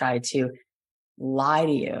anybody tried to lie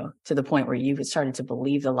to you to the point where you started to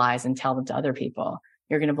believe the lies and tell them to other people.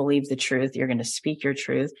 You're going to believe the truth. You're going to speak your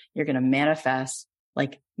truth. You're going to manifest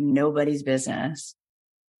like nobody's business.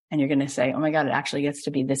 And you're going to say, oh my God, it actually gets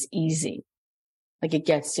to be this easy. Like it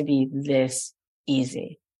gets to be this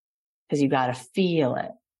easy because you got to feel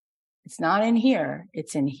it. It's not in here.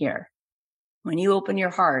 It's in here. When you open your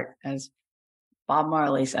heart, as Bob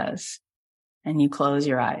Marley says, and you close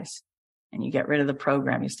your eyes and you get rid of the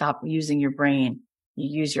program, you stop using your brain,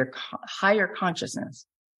 you use your higher consciousness,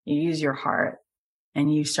 you use your heart,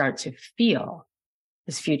 and you start to feel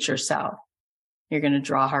this future self, you're going to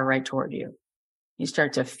draw her right toward you. You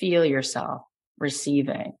start to feel yourself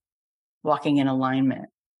receiving, walking in alignment,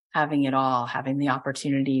 having it all, having the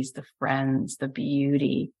opportunities, the friends, the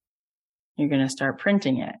beauty. You're going to start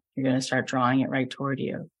printing it. You're going to start drawing it right toward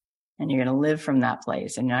you. And you're going to live from that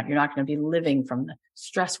place. And you're not going to be living from the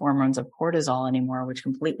stress hormones of cortisol anymore, which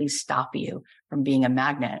completely stop you from being a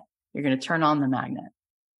magnet. You're going to turn on the magnet.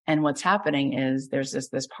 And what's happening is there's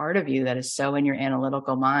this part of you that is so in your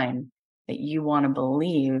analytical mind that you want to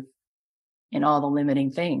believe in all the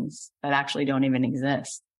limiting things that actually don't even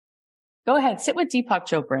exist. Go ahead, sit with Deepak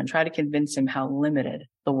Chopra and try to convince him how limited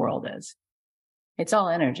the world is. It's all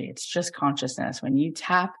energy. It's just consciousness. When you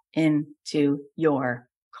tap into your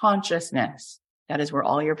consciousness, that is where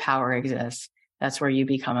all your power exists. That's where you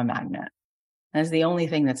become a magnet. That's the only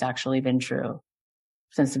thing that's actually been true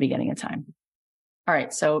since the beginning of time. All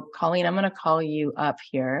right. So Colleen, I'm going to call you up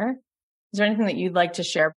here. Is there anything that you'd like to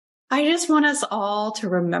share? I just want us all to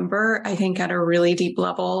remember, I think at a really deep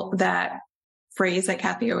level, that phrase that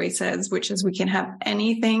Cathy always says, which is we can have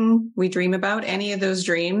anything we dream about, any of those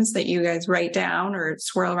dreams that you guys write down or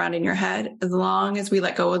swirl around in your head, as long as we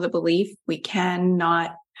let go of the belief, we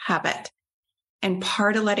cannot have it. And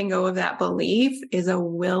part of letting go of that belief is a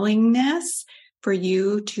willingness for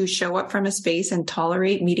you to show up from a space and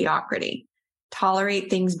tolerate mediocrity, tolerate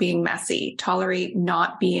things being messy, tolerate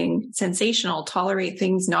not being sensational, tolerate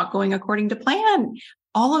things not going according to plan.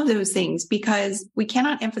 All of those things, because we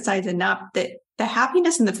cannot emphasize enough that the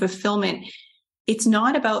happiness and the fulfillment, it's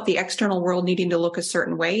not about the external world needing to look a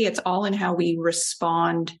certain way. It's all in how we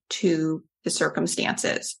respond to the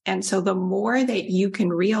circumstances. And so the more that you can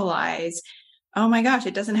realize, oh my gosh,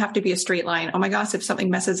 it doesn't have to be a straight line. Oh my gosh, if something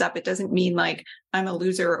messes up, it doesn't mean like I'm a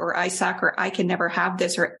loser or I suck or I can never have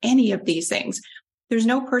this or any of these things. There's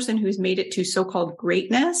no person who's made it to so-called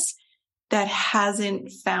greatness that hasn't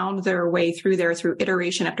found their way through there through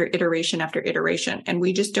iteration after iteration after iteration. And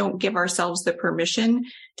we just don't give ourselves the permission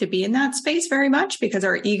to be in that space very much because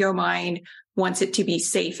our ego mind wants it to be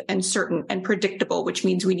safe and certain and predictable, which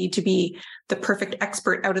means we need to be the perfect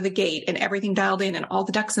expert out of the gate and everything dialed in and all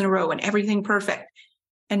the ducks in a row and everything perfect.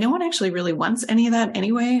 And no one actually really wants any of that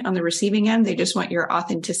anyway on the receiving end. They just want your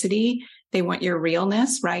authenticity. They want your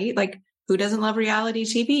realness, right? Like, who doesn't love reality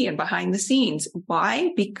TV and behind the scenes?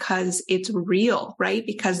 Why? Because it's real, right?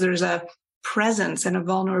 Because there's a presence and a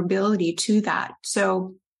vulnerability to that.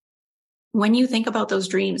 So when you think about those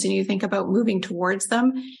dreams and you think about moving towards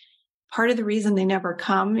them, part of the reason they never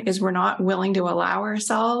come is we're not willing to allow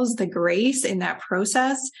ourselves the grace in that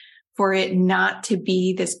process for it not to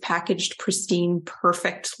be this packaged, pristine,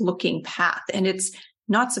 perfect looking path. And it's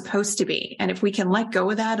not supposed to be. And if we can let go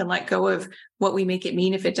of that and let go of what we make it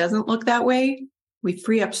mean if it doesn't look that way, we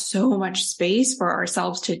free up so much space for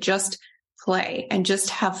ourselves to just play and just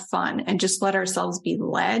have fun and just let ourselves be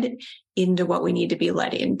led into what we need to be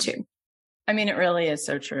led into. I mean, it really is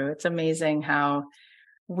so true. It's amazing how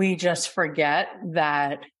we just forget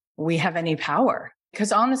that we have any power.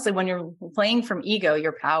 Because honestly, when you're playing from ego,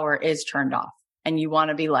 your power is turned off and you want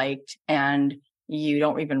to be liked and you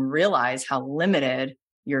don't even realize how limited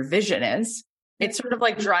your vision is. It's sort of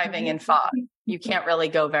like driving in fog. You can't really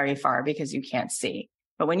go very far because you can't see.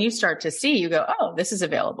 But when you start to see, you go, oh, this is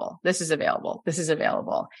available. This is available. This is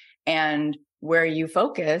available. And where you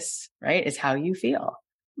focus, right, is how you feel.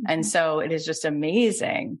 And so it is just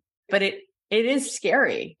amazing, but it is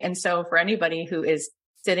scary. And so for anybody who is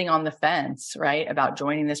sitting on the fence, right, about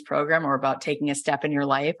joining this program or about taking a step in your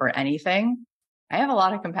life or anything, I have a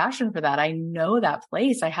lot of compassion for that. I know that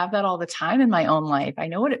place. I have that all the time in my own life. I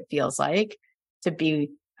know what it feels like to be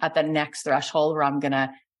at the next threshold where I'm going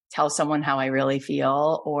to tell someone how I really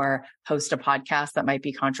feel or host a podcast that might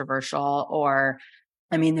be controversial. Or,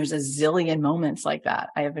 I mean, there's a zillion moments like that.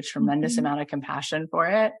 I have a tremendous amount of compassion for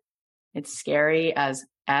it. It's scary as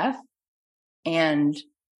F. And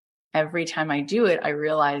every time I do it, I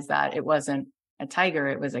realize that it wasn't a tiger,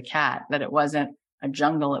 it was a cat, that it wasn't a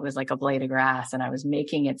jungle. It was like a blade of grass, and I was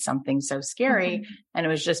making it something so scary. Mm-hmm. And it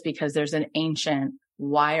was just because there's an ancient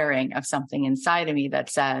wiring of something inside of me that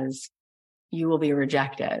says, you will be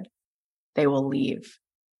rejected. They will leave.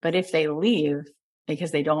 But if they leave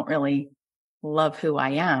because they don't really love who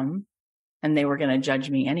I am and they were going to judge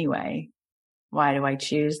me anyway, why do I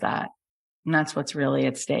choose that? And that's what's really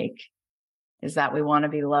at stake, is that we want to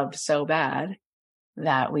be loved so bad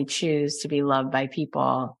that we choose to be loved by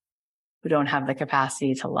people who don't have the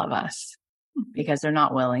capacity to love us because they're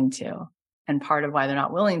not willing to. And part of why they're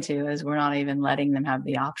not willing to is we're not even letting them have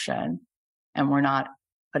the option. And we're not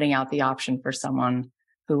putting out the option for someone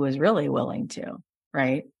who was really willing to,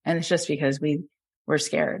 right? And it's just because we're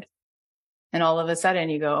scared. And all of a sudden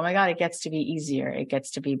you go, oh my God, it gets to be easier. It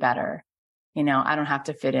gets to be better. You know, I don't have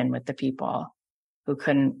to fit in with the people who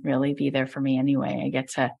couldn't really be there for me anyway. I get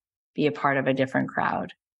to be a part of a different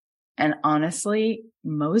crowd. And honestly,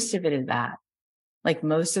 most of it is that. Like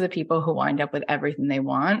most of the people who wind up with everything they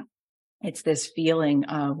want, it's this feeling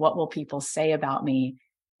of what will people say about me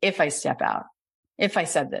if I step out, if I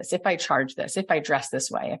said this, if I charge this, if I dress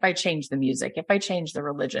this way, if I change the music, if I change the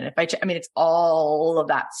religion, I mean, it's all of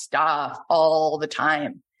that stuff all the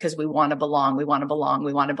time because we want to belong. We want to belong.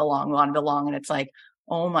 We want to belong. We want to belong. And it's like,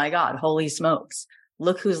 oh my God, holy smokes.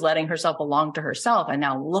 Look who's letting herself belong to herself. And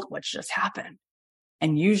now look what's just happened.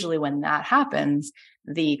 And usually when that happens,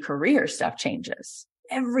 the career stuff changes.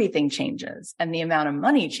 Everything changes. And the amount of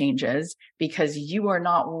money changes because you are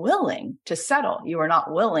not willing to settle. You are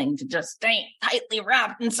not willing to just stay tightly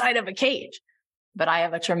wrapped inside of a cage. But I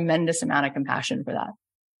have a tremendous amount of compassion for that.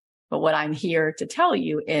 But what I'm here to tell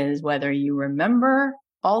you is whether you remember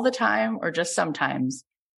all the time or just sometimes,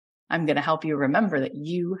 I'm going to help you remember that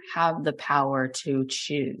you have the power to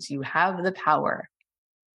choose. You have the power.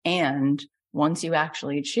 And once you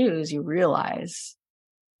actually choose, you realize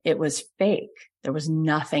it was fake. There was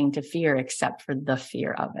nothing to fear except for the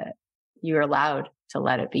fear of it. You're allowed to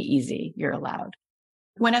let it be easy. You're allowed.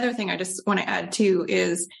 One other thing I just want to add too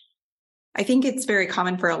is I think it's very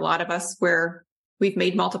common for a lot of us where we've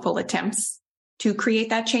made multiple attempts to create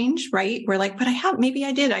that change, right? We're like, but maybe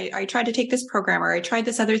I did. I tried to take this program or I tried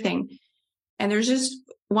this other thing. And there's just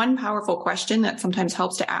one powerful question that sometimes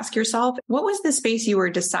helps to ask yourself, what was the space you were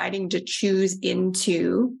deciding to choose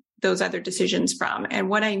into those other decisions from? And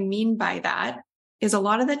what I mean by that is a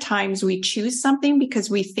lot of the times we choose something because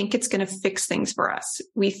we think it's going to fix things for us.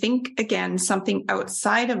 We think, again, something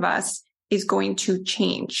outside of us is going to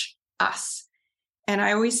change us. And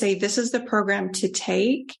I always say this is the program to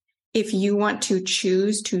take if you want to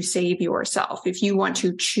choose to save yourself, if you want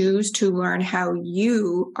to choose to learn how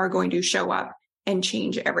you are going to show up and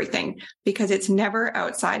change everything, because it's never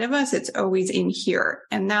outside of us. It's always in here.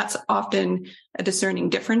 And that's often a discerning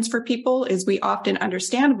difference for people is we often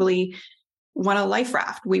understandably want a life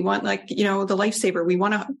raft. We want the lifesaver. We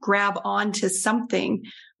want to grab onto something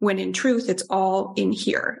when in truth, it's all in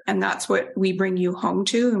here. And that's what we bring you home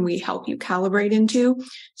to and we help you calibrate into.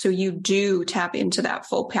 So you do tap into that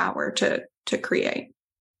full power to create.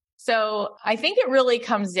 So I think it really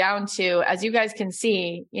comes down to, as you guys can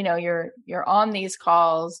see, you're on these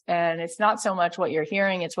calls and it's not so much what you're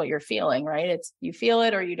hearing, it's what you're feeling, right? It's you feel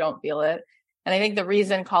it or you don't feel it. And I think the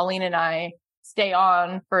reason Colleen and I stay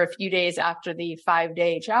on for a few days after the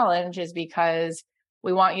 5-day challenge is because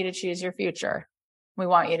we want you to choose your future. We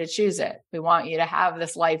want you to choose it. We want you to have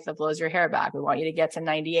this life that blows your hair back. We want you to get to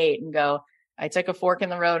 98 and go, I took a fork in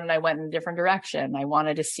the road and I went in a different direction. I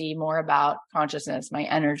wanted to see more about consciousness, my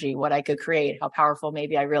energy, what I could create, how powerful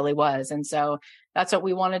maybe I really was. And so that's what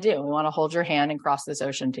we want to do. We want to hold your hand and cross this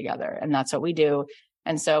ocean together. And that's what we do.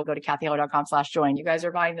 And so go to cathyheller.com/join. You guys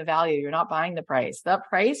are buying the value. You're not buying the price. The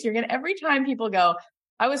price, you're going to, every time people go,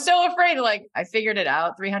 I was so afraid, I figured it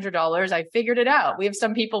out, $300. I figured it out. We have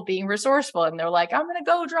some people being resourceful and they're like, I'm going to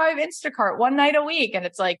go drive Instacart one night a week. And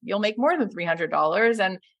it's like, you'll make more than $300.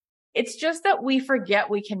 And it's just that we forget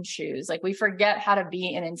we can choose. We forget how to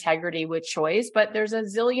be in integrity with choice, but there's a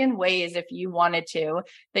zillion ways if you wanted to,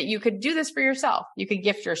 that you could do this for yourself. You could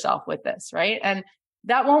gift yourself with this, right? And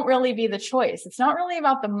that won't really be the choice. It's not really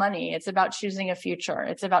about the money. It's about choosing a future.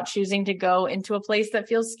 It's about choosing to go into a place that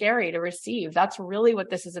feels scary to receive. That's really what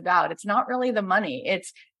this is about. It's not really the money.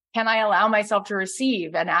 It's, can I allow myself to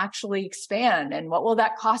receive and actually expand? And what will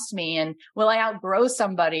that cost me? And will I outgrow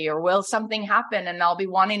somebody, or will something happen and I'll be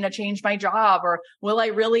wanting to change my job? Or will I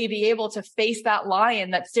really be able to face that lion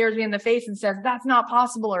that stares me in the face and says, that's not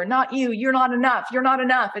possible, or not you, you're not enough. You're not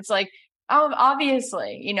enough. It's like, oh,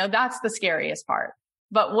 obviously, that's the scariest part.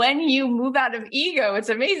 But when you move out of ego, it's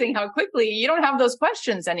amazing how quickly you don't have those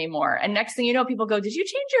questions anymore. And next thing you know, people go, did you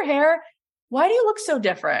change your hair? why do you look so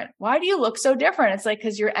different? Why do you look so different? It's like,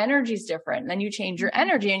 because your energy's different. And then you change your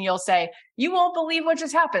energy and you'll say, you won't believe what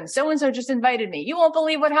just happened. So-and-so just invited me. You won't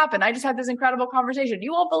believe what happened. I just had this incredible conversation.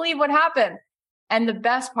 You won't believe what happened. And the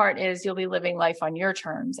best part is you'll be living life on your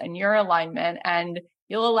terms and your alignment, and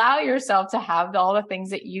you'll allow yourself to have all the things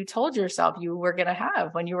that you told yourself you were going to have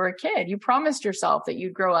when you were a kid. You promised yourself that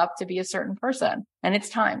you'd grow up to be a certain person, and it's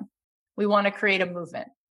time. We want to create a movement.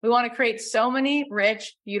 We want to create so many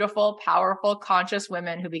rich, beautiful, powerful, conscious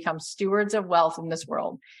women who become stewards of wealth in this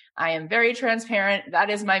world. I am very transparent. That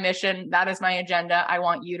is my mission. That is my agenda. I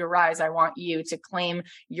want you to rise. I want you to claim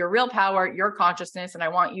your real power, your consciousness, and I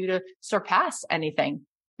want you to surpass anything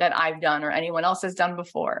that I've done or anyone else has done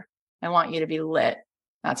before. I want you to be lit.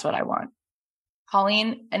 That's what I want.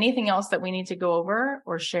 Colleen, anything else that we need to go over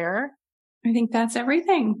or share? I think that's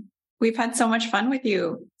everything. We've had so much fun with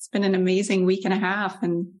you. It's been an amazing week and a half,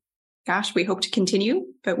 and gosh, we hope to continue,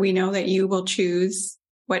 but we know that you will choose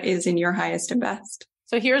what is in your highest and best.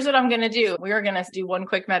 So here's what I'm going to do. We are going to do one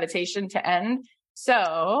quick meditation to end.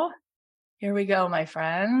 So here we go, my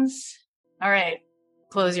friends. All right.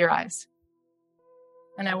 Close your eyes.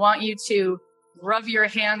 And I want you to rub your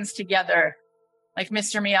hands together like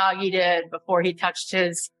Mr. Miyagi did before he touched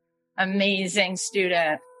his amazing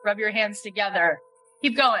student. Rub your hands together.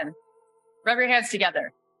 Keep going. Rub your hands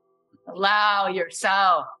together. Allow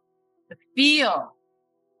yourself to feel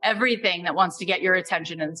everything that wants to get your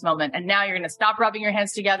attention in this moment. And now you're going to stop rubbing your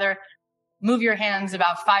hands together, move your hands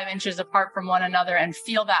about 5 inches apart from one another, and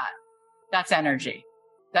feel that. That's energy.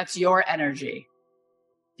 That's your energy.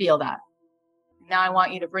 Feel that. Now I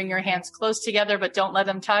want you to bring your hands close together, but don't let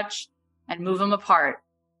them touch, and move them apart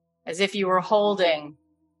as if you were holding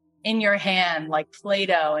in your hand like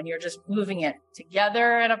Play-Doh, and you're just moving it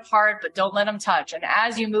together and apart, but don't let them touch. And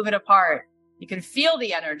as you move it apart, you can feel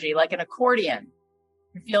the energy like an accordion.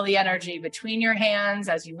 You feel the energy between your hands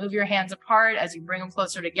as you move your hands apart, as you bring them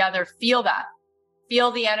closer together. Feel that.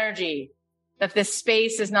 Feel the energy, that this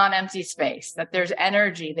space is not empty space, that there's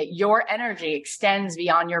energy, that your energy extends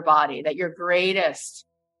beyond your body, that your greatest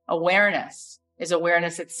awareness is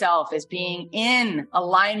awareness itself, is being in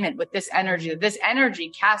alignment with this energy, that this energy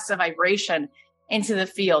casts a vibration into the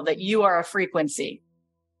field, that you are a frequency.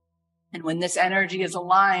 And when this energy is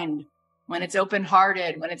aligned, when it's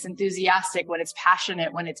open-hearted, when it's enthusiastic, when it's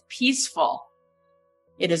passionate, when it's peaceful,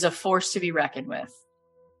 it is a force to be reckoned with.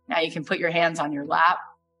 Now you can put your hands on your lap.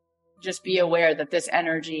 Just be aware that this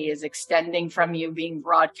energy is extending from you, being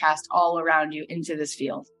broadcast all around you into this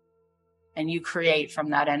field. And you create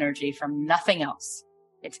from that energy, from nothing else.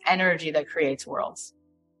 It's energy that creates worlds.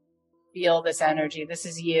 Feel this energy. This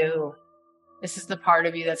is you. This is the part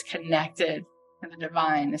of you that's connected to the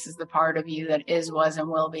divine. This is the part of you that is, was, and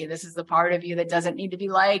will be. This is the part of you that doesn't need to be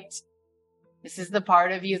liked. This is the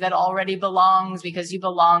part of you that already belongs because you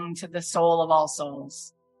belong to the soul of all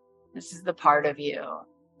souls. This is the part of you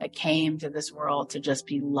that came to this world to just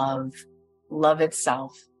be love, love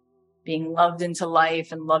itself, being loved into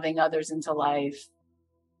life and loving others into life.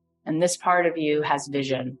 And this part of you has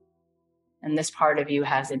vision. And this part of you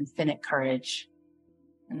has infinite courage.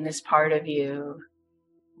 And this part of you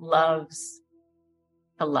loves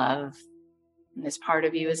to love. And this part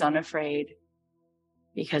of you is unafraid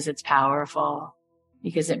because it's powerful,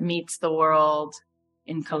 because it meets the world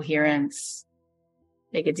in coherence.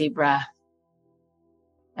 Take a deep breath.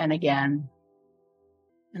 And again.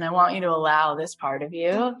 And I want you to allow this part of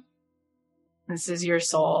you. This is your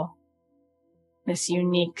soul, this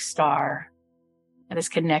unique star that is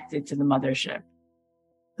connected to the mothership,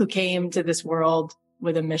 who came to this world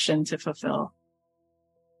with a mission to fulfill.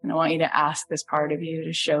 And I want you to ask this part of you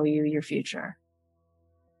to show you your future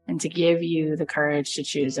and to give you the courage to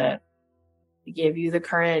choose it, to give you the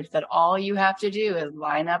courage that all you have to do is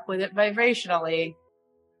line up with it vibrationally,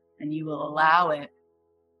 and you will allow it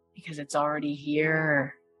because it's already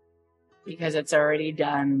here, because it's already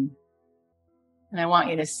done. And I want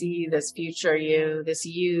you to see this future you, this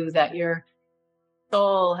you that your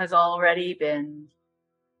soul has already been.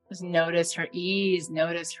 Just notice her ease,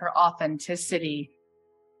 notice her authenticity,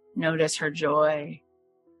 notice her joy.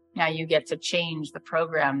 Now you get to change the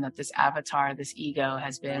program that this avatar, this ego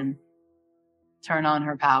has been. Turn on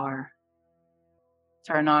her power.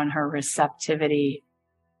 Turn on her receptivity.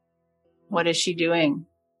 What is she doing?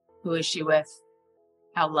 Who is she with?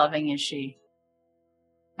 How loving is she?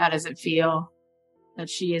 How does it feel that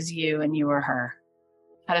she is you and you are her?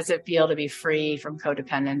 How does it feel to be free from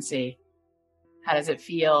codependency? How does it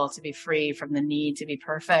feel to be free from the need to be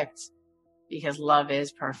perfect? Because love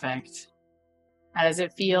is perfect. How does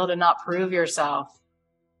it feel to not prove yourself?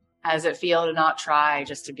 How does it feel to not try,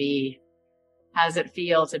 just to be? How does it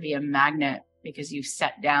feel to be a magnet because you've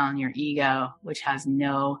set down your ego, which has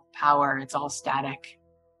no power? It's all static.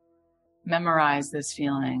 Memorize this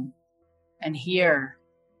feeling and hear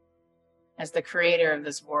as the creator of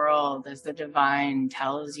this world, as the divine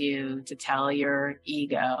tells you to tell your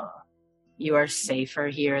ego, you are safer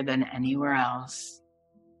here than anywhere else.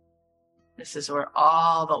 This is where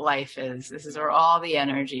all the life is. This is where all the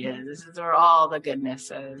energy is. This is where all the goodness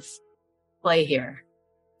is. Play here.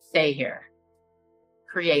 Stay here.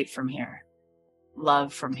 Create from here.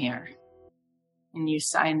 Love from here. And you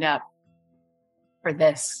signed up for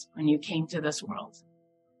this when you came to this world.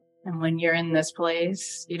 And when you're in this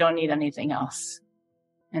place, you don't need anything else.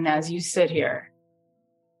 And as you sit here,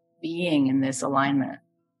 being in this alignment,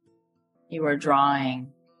 you are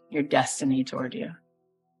drawing your destiny toward you.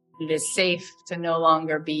 It is safe to no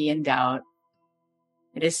longer be in doubt.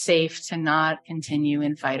 It is safe to not continue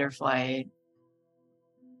in fight or flight.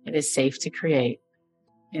 It is safe to create.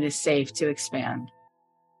 It is safe to expand.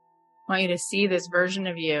 I want you to see this version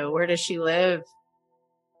of you. Where does she live?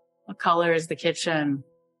 What color is the kitchen?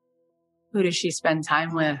 Who does she spend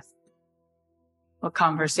time with? What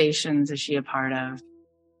conversations is she a part of?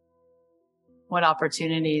 What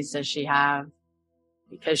opportunities does she have?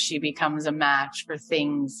 Because she becomes a match for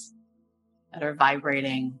things that are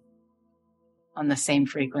vibrating on the same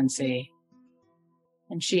frequency.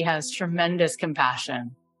 And she has tremendous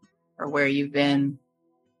compassion for where you've been,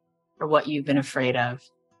 for what you've been afraid of.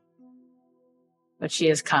 But she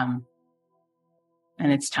has come,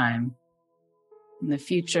 and it's time. And the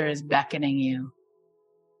future is beckoning you.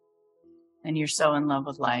 And you're so in love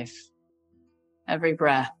with life. Every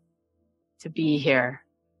breath to be here,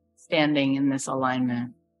 standing in this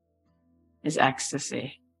alignment, is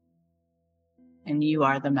ecstasy. And you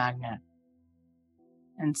are the magnet.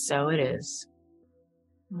 And so it is.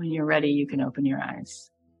 When you're ready, you can open your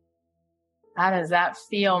eyes. How does that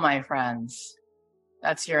feel, my friends?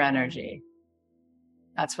 That's your energy.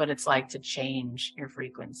 That's what it's like to change your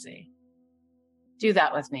frequency. Do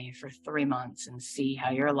that with me for 3 months and see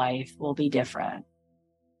how your life will be different.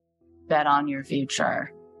 Bet on your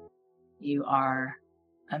future. You are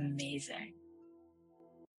amazing.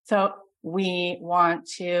 So we want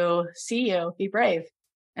to see you be brave.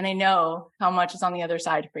 And I know how much is on the other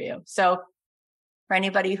side for you. So for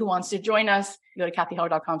anybody who wants to join us, go to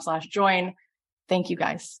cathyheller.com/join. Thank you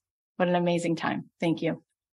guys. What an amazing time. Thank you.